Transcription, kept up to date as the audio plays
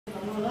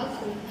ভালো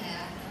আছে?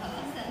 হ্যাঁ, ভালো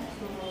আছেন?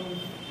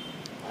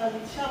 আর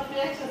সব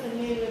একসাথে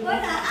নিয়ে গেল। ওই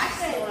না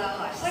আসছে ওরাও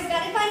আসছে। ওই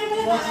গাড়ি পানি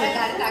বলে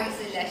গাড়িটা আগে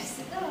চলে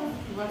আসছে তো।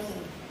 বসেন।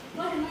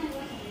 বসেন।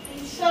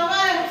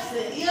 সবাই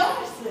আসছে, ইও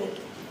আসছে।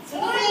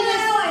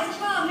 ছোটরাও আসছে,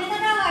 সব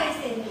মেয়েরাও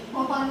আসছে।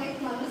 অনেক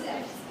মানুষ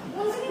আসছে।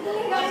 বলছে কি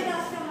তুমি গাড়িতে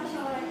আসছে আমরা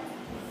সবাই।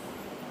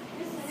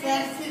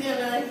 স্যার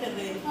সিরিয়াল রেখে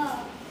দে। হ্যাঁ।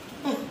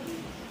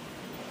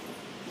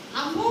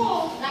 আম্মু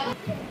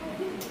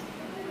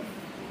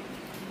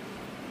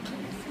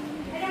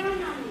এটা আমার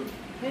নানি।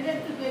 এটা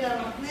একটু বেরাম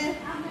আপনি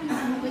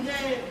ওই যে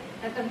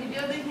একটা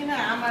ভিডিও দেখি না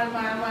আমার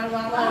মা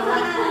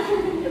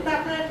এটা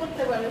আপনারা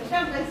করতে পারেন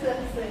সব বেঁচে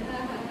আছে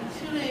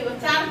শুনে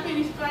 4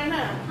 ফিনিশ করে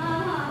না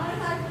আমার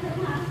কাছে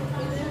না আসছে।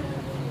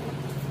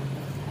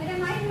 এটা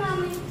মায়ের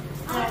মামি।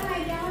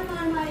 আমার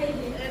মার এই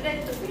যে। এটা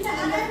একটু এটা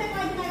আলাদা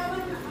কয়দিন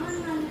আগে আমার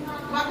নানি।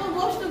 বাবু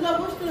বসতে দাও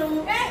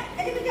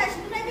এই এদিকে আসো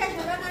তুমি আসো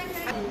ওরা নাই।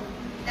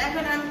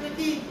 এখন আমি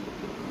কি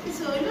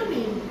কিছু হইল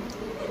নি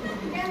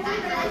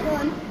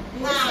এখন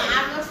না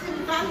আর বসে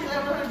তানজিলা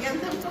বড় জ্ঞান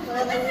তো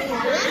করে দেবে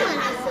আমি তো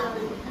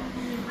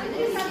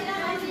সাথে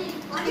আছি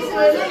অনেক কিছু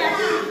হইল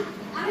নাকি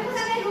আমি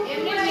কোথায়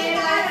এমনি মেয়ের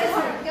বাড়িতে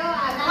কেউ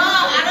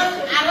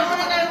আরো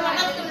মনে করে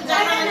হঠাৎ করে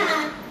জানা না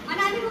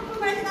মানে আমি কুকুর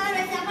বাড়িতে দাঁড়া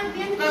রয়েছে আমার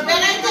বিয়ে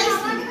বেলাইতে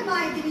আমাকে তো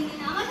নয় দিবি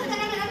আমার সাথে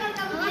দাদা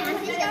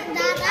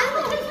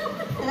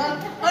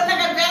ও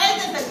টাকা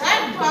বেড়াইতেছে ঘর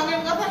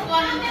ঢঙের কথা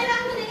কর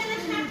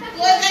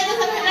কই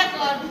যাইতেছে সেটা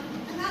কর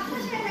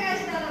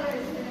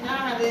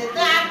আরে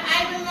তো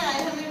আই ডোন্ট নো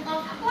আমি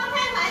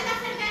কোথায় ভাই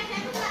ডাক্তার কাছে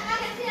এত টাকা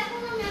গেছে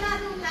এখন মেলা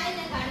দূর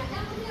লাইনে গাড়ি যা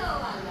বুঝিও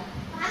ভালো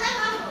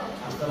ভালো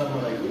আসসালামু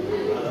আলাইকুম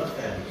ভালো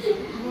আছেন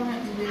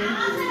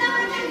আসসালামু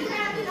আলাইকুম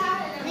রাতে যাও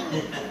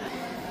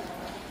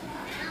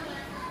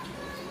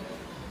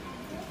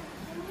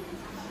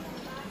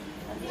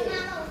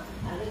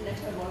আরে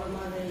দেখো বড়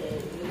মা রে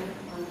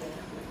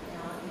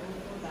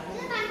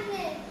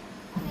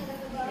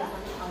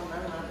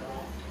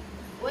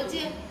ওই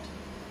যে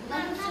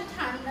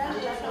ঠান্ডা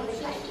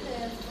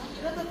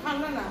এটা তো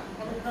ঠান্ডা না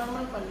এটা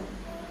নরমাল পানি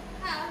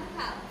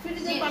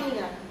ফ্রিজের পানি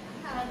না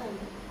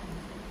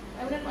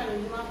এমনি পানি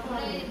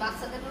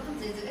বাচ্চাদের মতো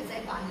যে জায়গায়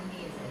চাই পানি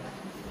নিয়ে যায়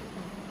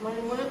মানে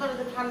মনে করে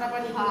যে ঠান্ডা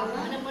পানি খাবো না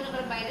মানে মনে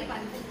করে বাইরের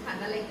পানি থেকে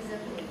ঠান্ডা লেগে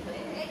যাবে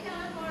এটা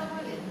আমার বড়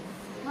বলে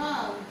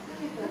হ্যাঁ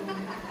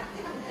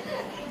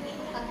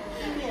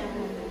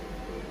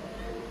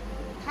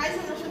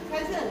খাইছেন ওষুধ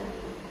খাইছেন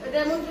এটা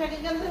এমন থাকে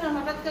কেন না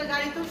হঠাৎ করে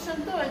গাড়িতে উঠছেন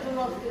তো এই জন্য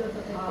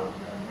অস্থিরতা থাকে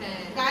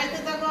হ্যাঁ গাড়িতে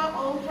যাবো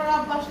ওঠার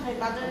অভ্যাস নেই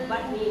কাজের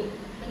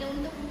মানে উনি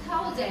তো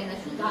কোথাও যায় না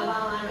শুধু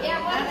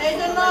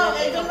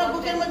এই জন্য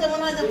বুকের মধ্যে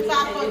মনে হয় যে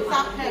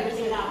চাপ খেয়ে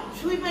গেছে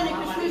শুইবেন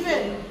একটু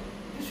শুইবেন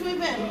একটু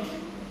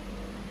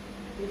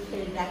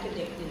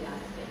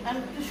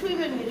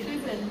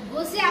শুইবেন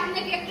বলছি আপনি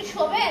কি একটু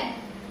শোবেন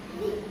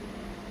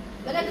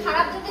মানে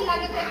খারাপ যদি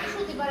লাগে তো একটু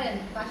শুতে পারেন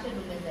পাশে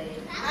রুমে যাই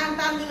আমি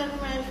তানজিলা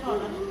রুমে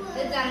শোনা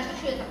এই জানটা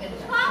শুয়ে থাকেন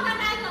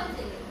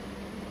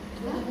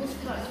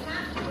বুঝতে পারছি না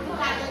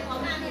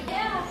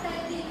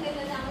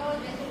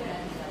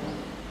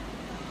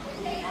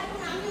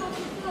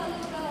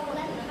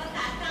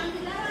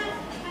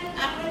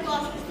আপনার তো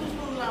অসুস্থ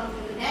শুনলাম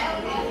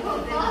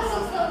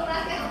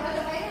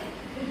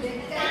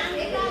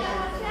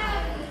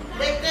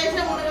দেখতে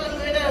এসে মনে করলাম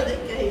মেয়েটাও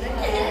দেখতে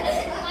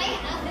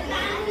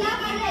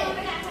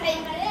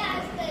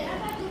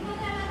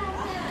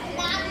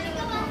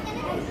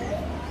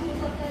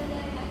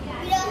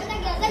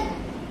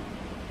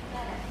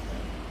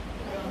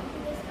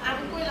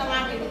আমি কইলাম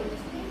আগে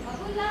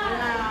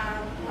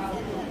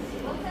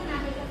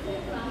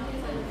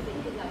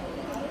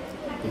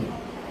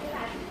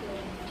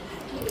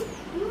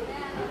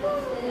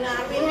না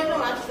আমি হেঁটে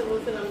আসতে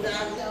বলছিলাম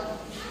যাও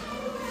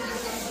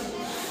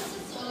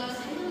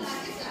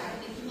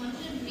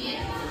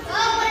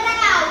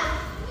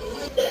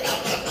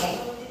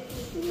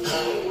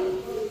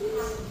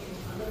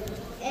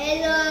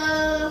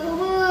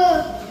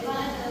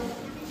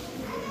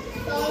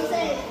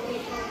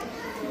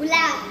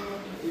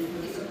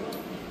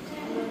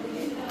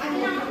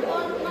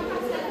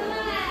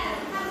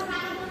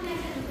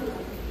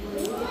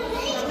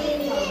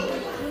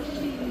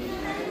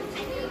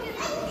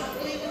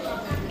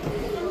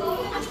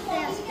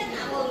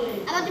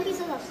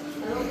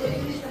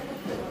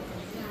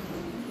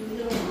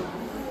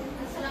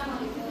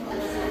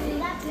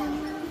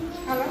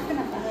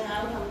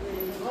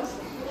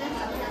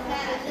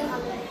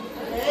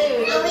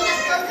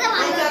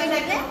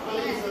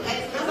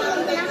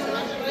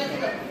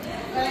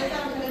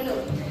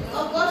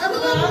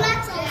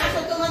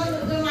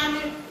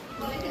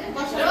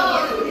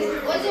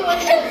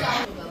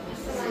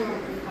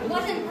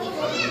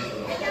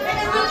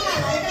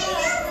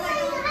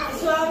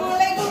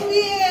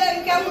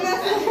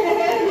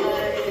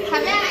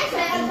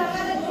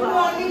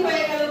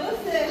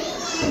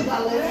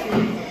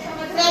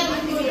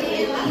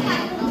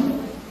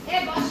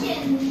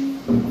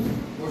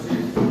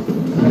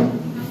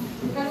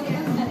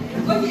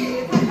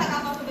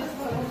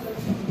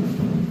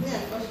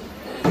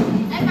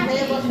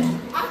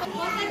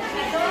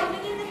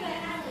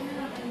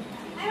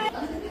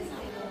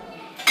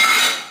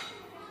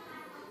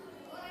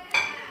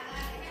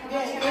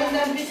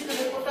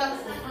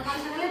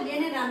সকালে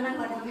জেনে রান্না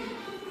করা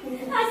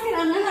আজকে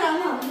রান্না করা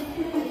হবে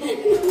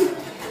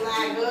না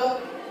গো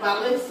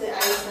ভালো হয়েছে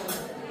আইসা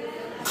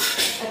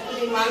একটু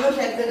মানুষ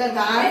এক জায়গায়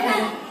দাঁড়ায়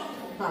থাকে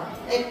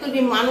একটু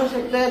মানুষ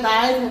এক জায়গায়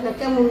দাঁড়ায় থাকে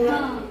কেমন না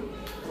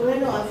ওই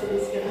নো আছে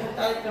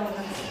তার কেমন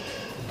আছে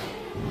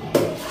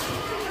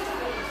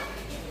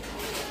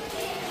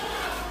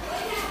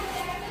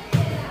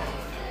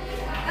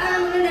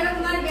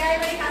তোমার বিয়ে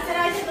বাড়ি কাছে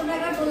আছে তোমরা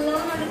একবার বললো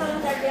না তাহলে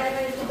তার বিয়ে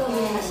বাড়ি তো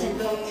আসে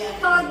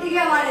খাওয়ার দিকে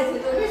আমার আছে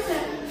তো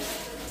বুঝছেন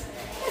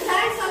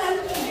যাই সালাম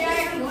বিয়ে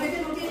এখন ঘরেতে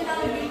রুটি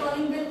তাহলে বিল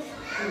কলিং বিল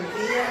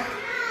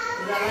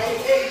যারা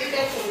এই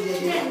দিকে চলে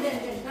যায় দেন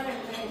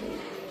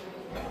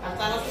আর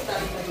তারা তো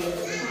তার সাথে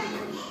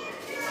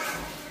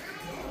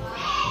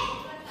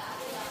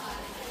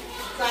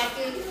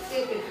চাকে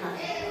কে খায়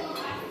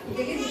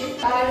দেখে দিলে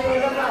আর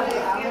ওটা পারে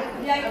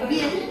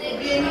বিয়ে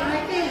বিয়ে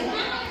নাকি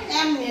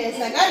এমনি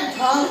এসে গা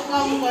ঝং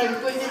কম করে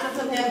কই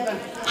যেতেছে নেন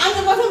আমি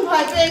তো প্রথম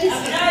ভয় পেয়ে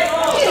গেছি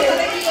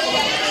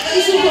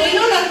কিছু হইল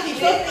না কি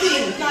সত্যি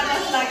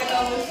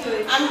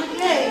আমি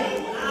বলি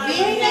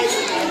বিয়ে গেছি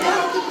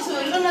কিছু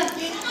হইল না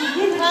কি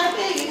ভয়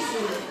পেয়ে গেছি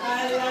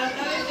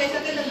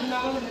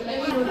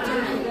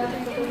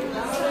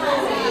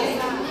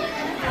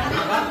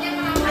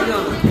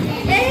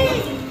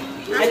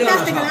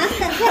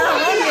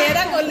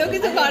মেয়েরা করলেও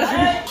কিছু করে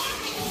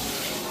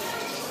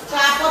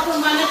চা প্রথম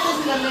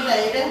বানাতেছিলাম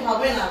এটা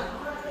হবে না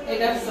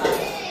এটার চা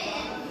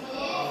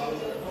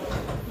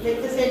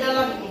দেখতেছি এটা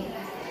লাগবে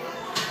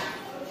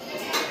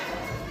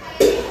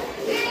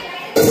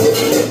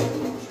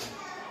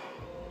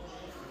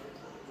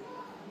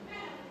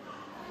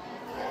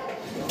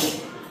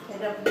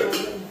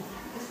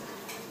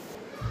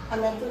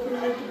আমি একটু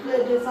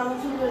প্লেটে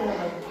চামচ করে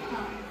নেব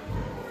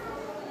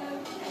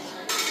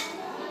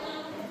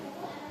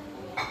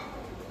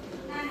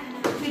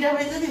পিঠা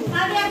ভেজে দিব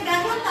আগে এক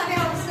দেখো তবে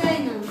অবশ্যই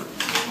না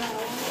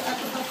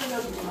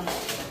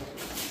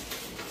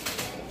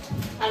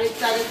আরে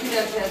চারে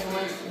পিঠা খেয়ে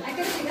ঘুমাইছি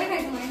একটা সিগা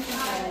খাই তোমায়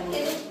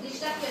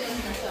ডিস্টার্ব করেন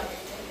না চল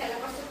খেলা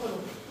করতে করো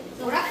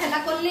ওরা খেলা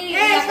করলেই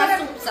এই, এলাকা ছোট-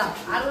 চুপচাপ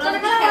আর ওরা ছোট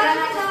যদি খেলা খেলা করে না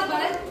না, করতে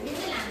পারে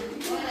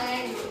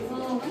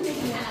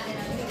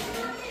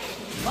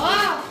ও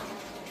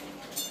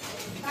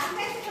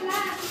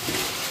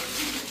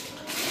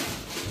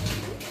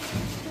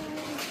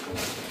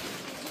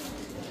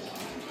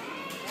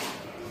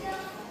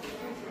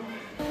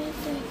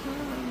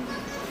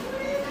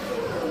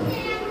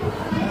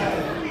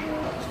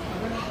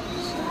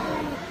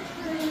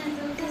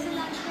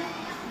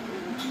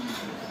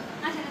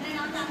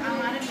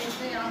আমার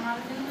মেসে আমার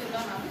কিন্তু হইল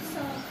না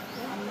বুঝছো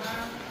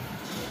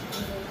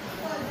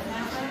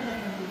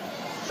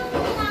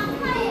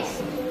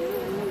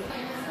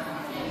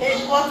এই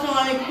প্রথম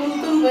আমি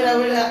কুন্তুম বেড়া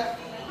বেড়া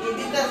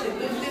দিতেছি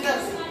দুধ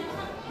দিতেছি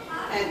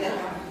এই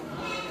দেখো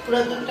পুরো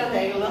দুধটা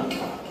হয়ে গেল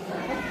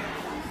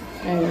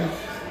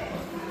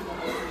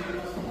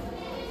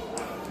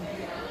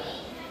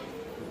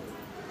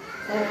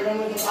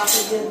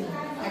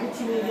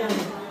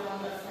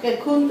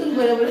খুন্তুন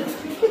বেড়া বেড়া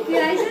কি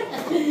আইছে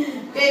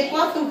এই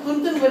প্রথম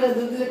খুন্তুন বেড়া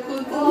দুধ দিলে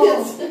খুন্তুন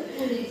দিয়েছে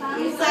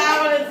চা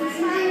বেড়া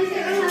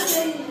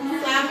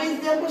আমি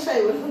দিয়ে পোষাই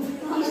বলুন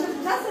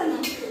যাচ্ছে না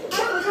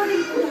আর কোথাও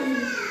দিন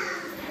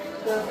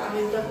আমি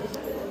দিয়ে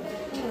পোষাই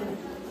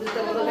দুধটা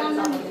বড়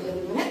চা দিয়ে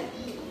দেবো হ্যাঁ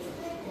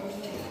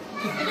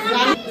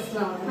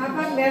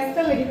আপন ব্যস্ত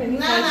হয়ে গেছে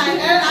না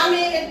না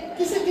আমি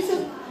কিছু কিছু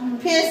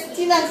ফেস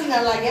চিনা চিনা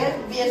লাগে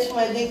বিয়ের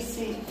সময়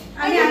দেখছি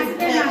আমি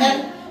আসবে না আমার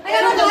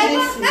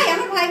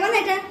ভাই বোন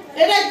এটা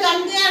এটা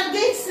জানতে আর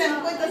দেখছেন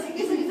কইতাছি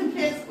কিছু কিছু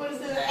ফেস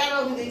করেছে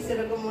এরকম দেখছে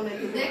এরকম মনে হয়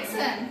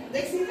দেখছেন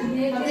দেখছি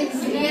না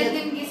দেখছি বিয়ের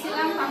দিন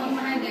গেছিলাম তখন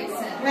মনে হয়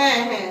দেখছেন হ্যাঁ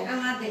হ্যাঁ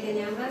আমার দেখে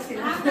নি আমরা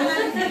ছিলাম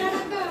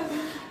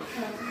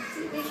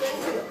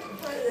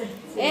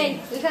এই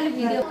তুই খালি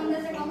ভিডিও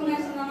কখন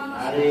আসছে মামা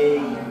আরে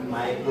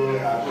মাইক্রো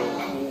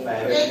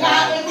এই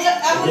গা- এগুলো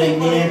এমন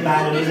নিয়ে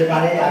কাজ হইতে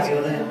পারে আগে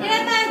ওদের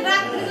এটা তো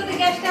রাত্রে যদি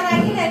গ্যাসটা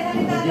রাখি দেয়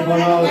তাহলে তো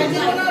জীবনও এর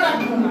জীবনেও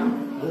রাখবো না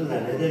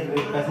বুঝলেন এদের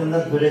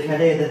প্যাসেঞ্জার ধরে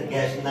ছাড়ে এদের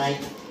গ্যাস নাই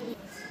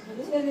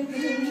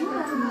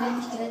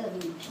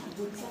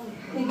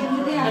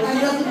আর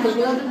বিরোধ তো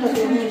বিরোধ তো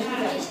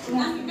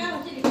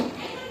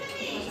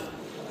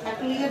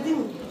একটু লিখে দিন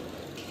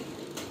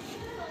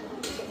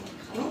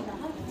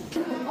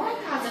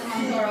কাজের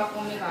মাঝে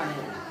ওরকমই বাড়ে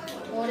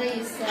ওরে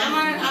ইচ্ছা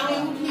আমি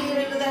উঠি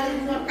হইলে দেখা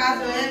যাচ্ছে আমার কাজ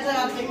হয়ে যায়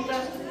অর্ধেকটা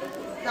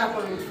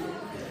তারপর উঠি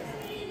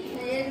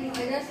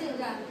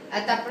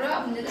আর তারপরে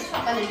আপনি যদি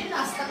সকালে একটু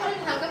নাস্তা করেন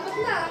হালকা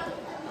পাতলা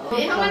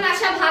এই আমার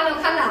আশা ভালো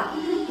খালা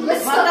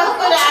হঠাৎ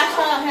করে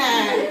আসা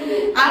হ্যাঁ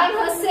কারণ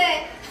হচ্ছে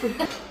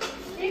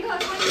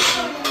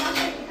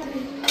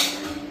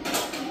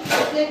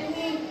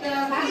টেকনিকটা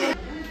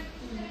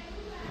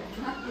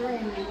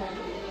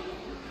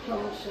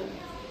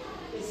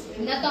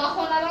না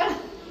তখন আবার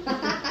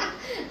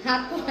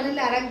হাত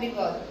মারলে আর এক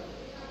বিপদ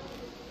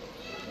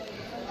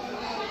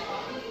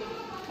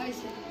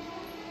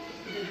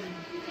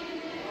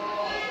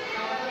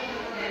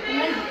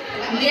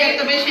দিয়ে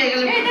একটা বেশি হয়ে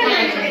গেলে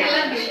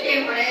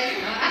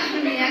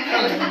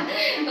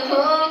ও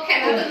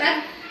খেলাধুলা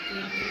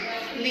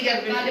লিগার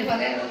মানে পেছে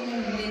পরে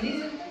দিদি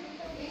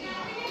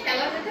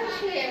খেলা যেতে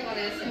শুয়ে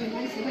পরে আছে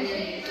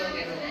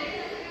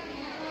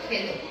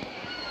খেলো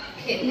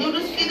খেলো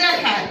নুডলস কিনা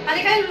খায়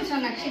খালি খালি লুচন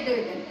না সিদ্ধ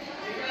হইতেন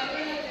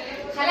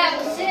খালা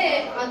বসে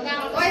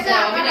ওই যে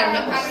আমি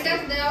রান্না ভাতটা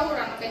দাও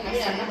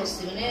রান্না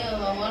করছি মানে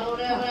আমার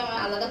ওরে আমরা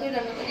আলাদা করে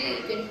রান্না করি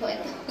পেন খাওয়াই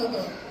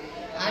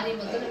আর এই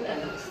বলতে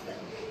রান্না করছি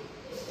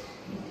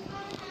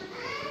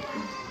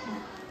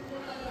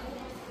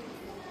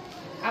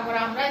আবার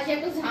আমরা এসে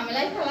একটু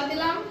ঝামেলায় ফেলা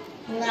দিলাম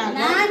না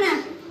না না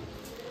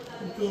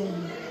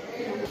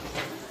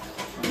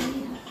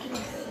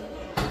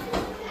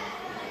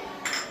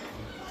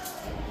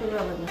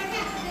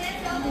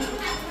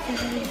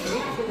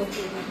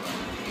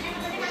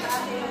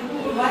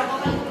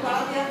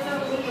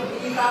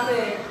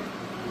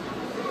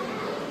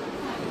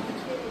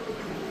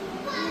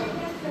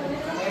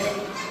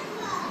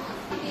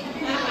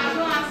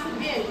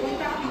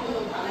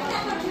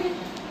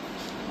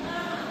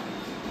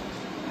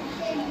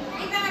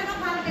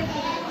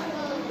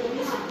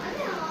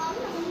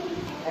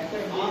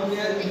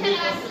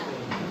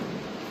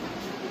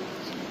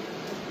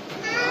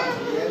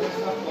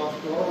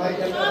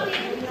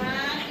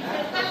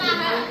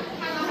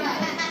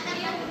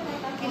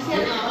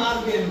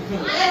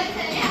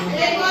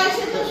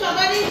বয়সে তো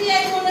সবারই যে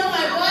মনে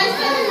হয়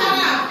বয়সটা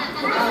খারাপ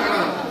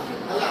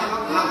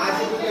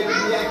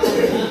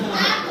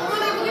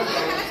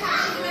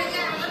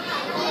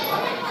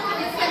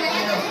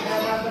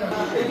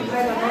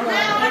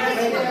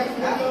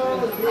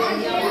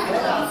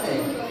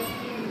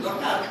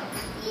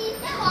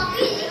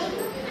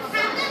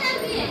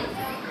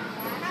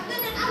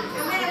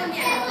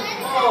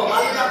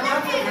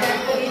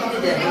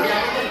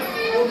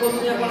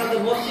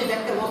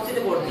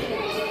মসজিদে পড়ছি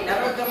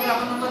তারপর যখন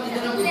আমার নম্বর দিতে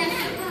না বুঝছি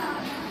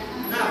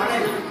না মানে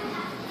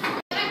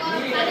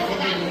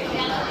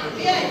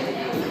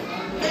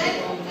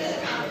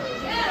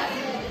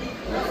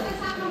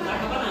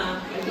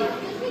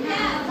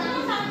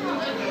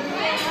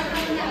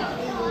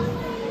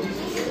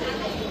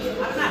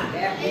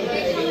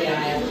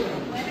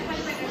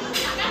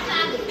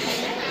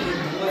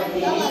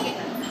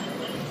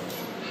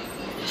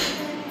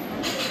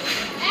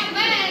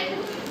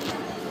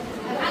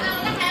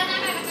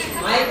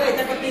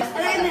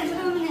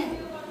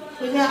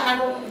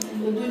আরো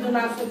দুইজন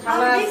আছে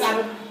খাবার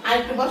আর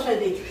একটু বসাই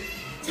দিই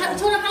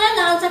ছোট খালা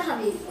লাল চা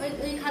খাবি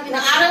ওই খাবি না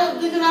আরো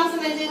দুইজন আছে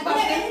না যে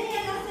পাশে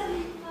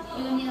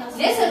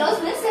নেছে রোজ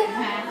নেছে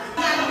হ্যাঁ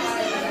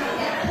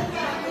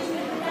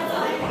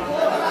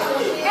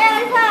এ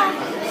আইসা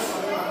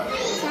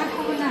চা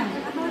খাবো না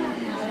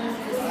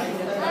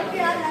আর কি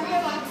আর লাগে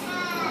বা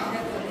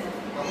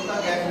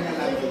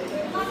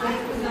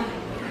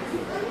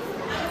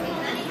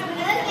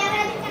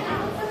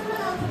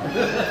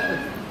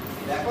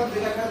দেখো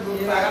দিলাটা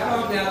দুই লাগাটা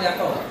দেয়া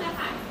দেখো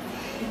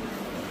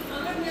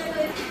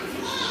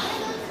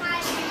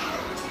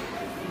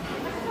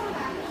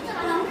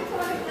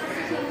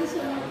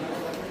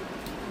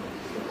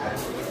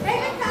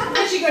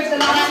বেশি করতে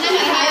না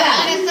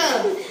আরে তো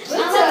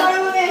আচ্ছা বড়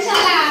বড়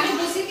শালা আমি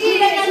বুঝি কি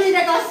এটা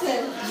কাজিটা করছে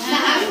না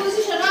আমি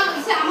বুঝি শোনো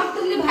আমার তো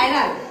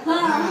ভাইরাল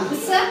হ্যাঁ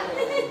বুঝছো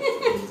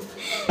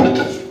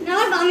না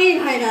আমার মামি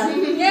ভাইরাল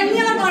এমনি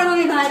আমার বড়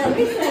মামি ভাইরাল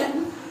বুঝছেন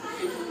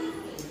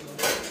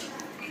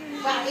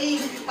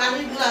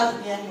পানির গ্লাস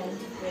দিয়ে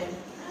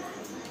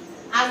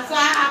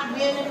আচ্ছা আপনি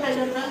এনে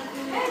ফেলেন না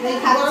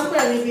গরম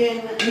করে দিবেন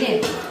নে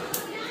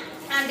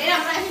আন্ডে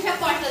আমরা এসে সব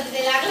কষ্ট দিতে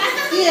লাগলা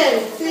কি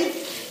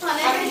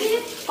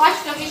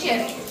কষ্ট কিসের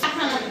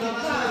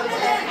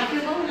আপনি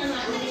কখন না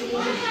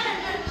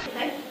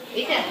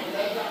এটা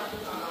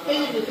এই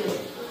যে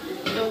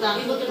তো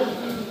দামি কত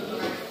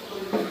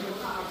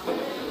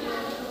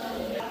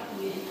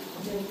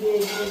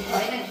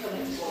হয় না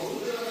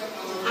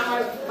আমার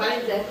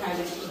বাড়ির দেখায়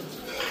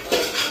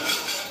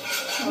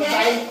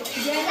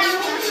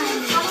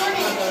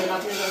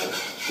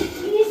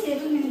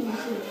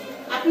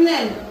আপনি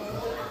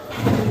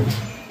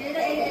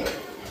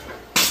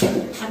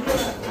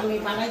আমি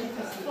বানাই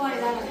দিতেছি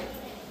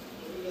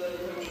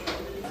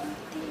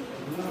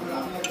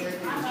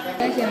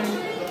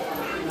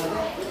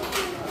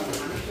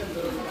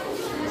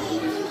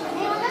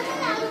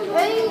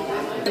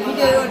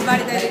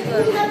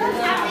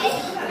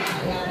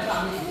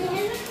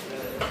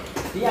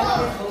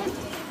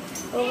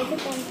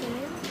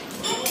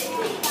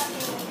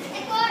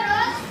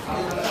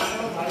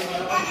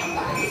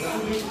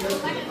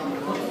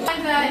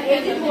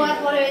এদিন হওয়ার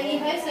পরে এনি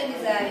হয়ে চলে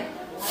যায়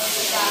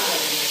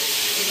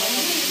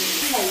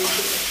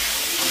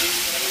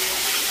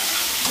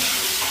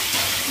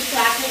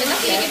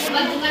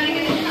দোকানে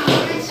গেলে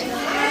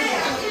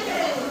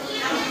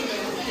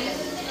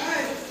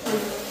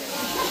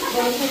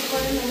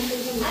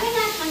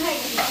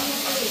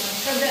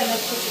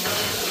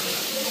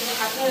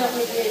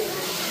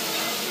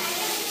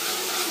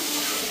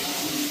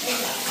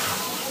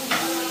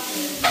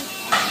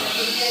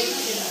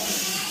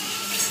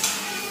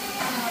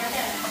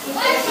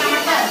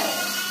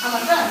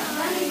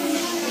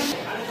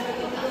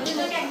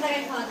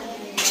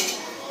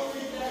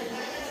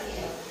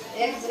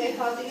এক জায়গায়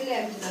খাওয়াতে গেলে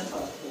একজনের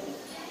খাওয়া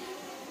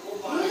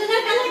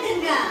দুজনের কানে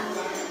টেনগা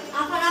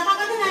আপার আপা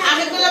কথা না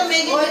আমি বললাম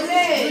মেগি ওই যে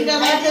দুইটা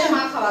মাইতে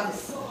মা খাওয়া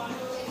দিচ্ছে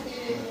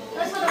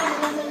ওই ছোট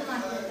বাচ্চাদের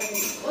মারতে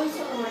ওই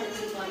ছোট মাছ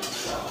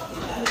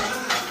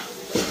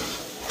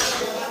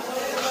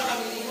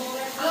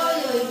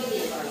ওই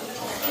দিয়ে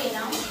এই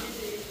নাও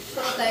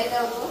ছোট তাই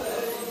দাও তো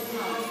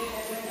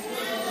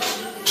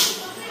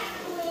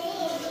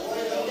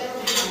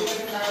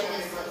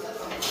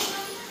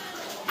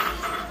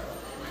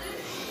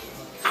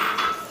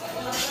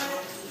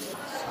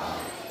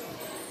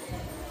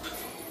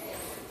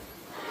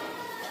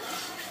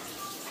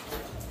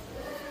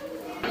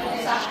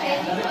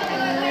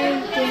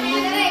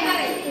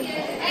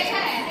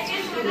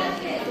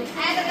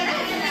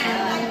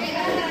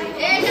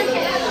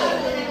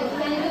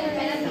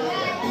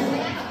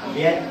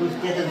Biar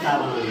kustiya dan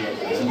sama dia.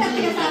 এটা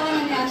থেকে সাবান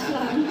নিয়ে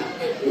আসলাম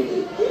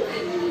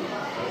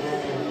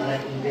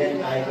Biar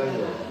kaya kau.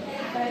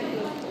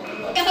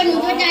 এখন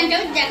মুখে জানছো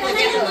দেখো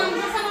দেখো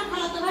আমরা সাবান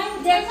খালাতো ভাই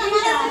দেখো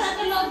আমাদের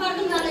একটা লোক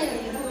বাড়ি নালে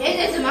এই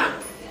যে মা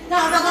না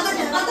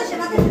বাতাসে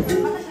চলে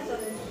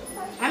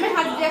আমি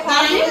হাত দিয়ে আর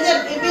খাওয়াই ওই যে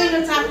বিভিন্ন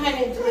চাপ খাই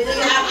নিতে ওই যে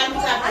আমি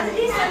চাপ খাই আচ্ছা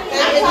ঠিক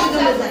আছে এই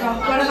দুটো যায়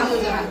পরে খাবো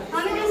যা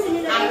আমি তো চিনি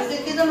আর যে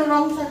কি ধরনের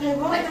রং চা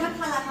খাইবো তোমার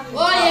খালা খাবো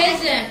ও এই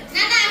যে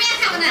না না আমি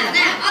খাবো না না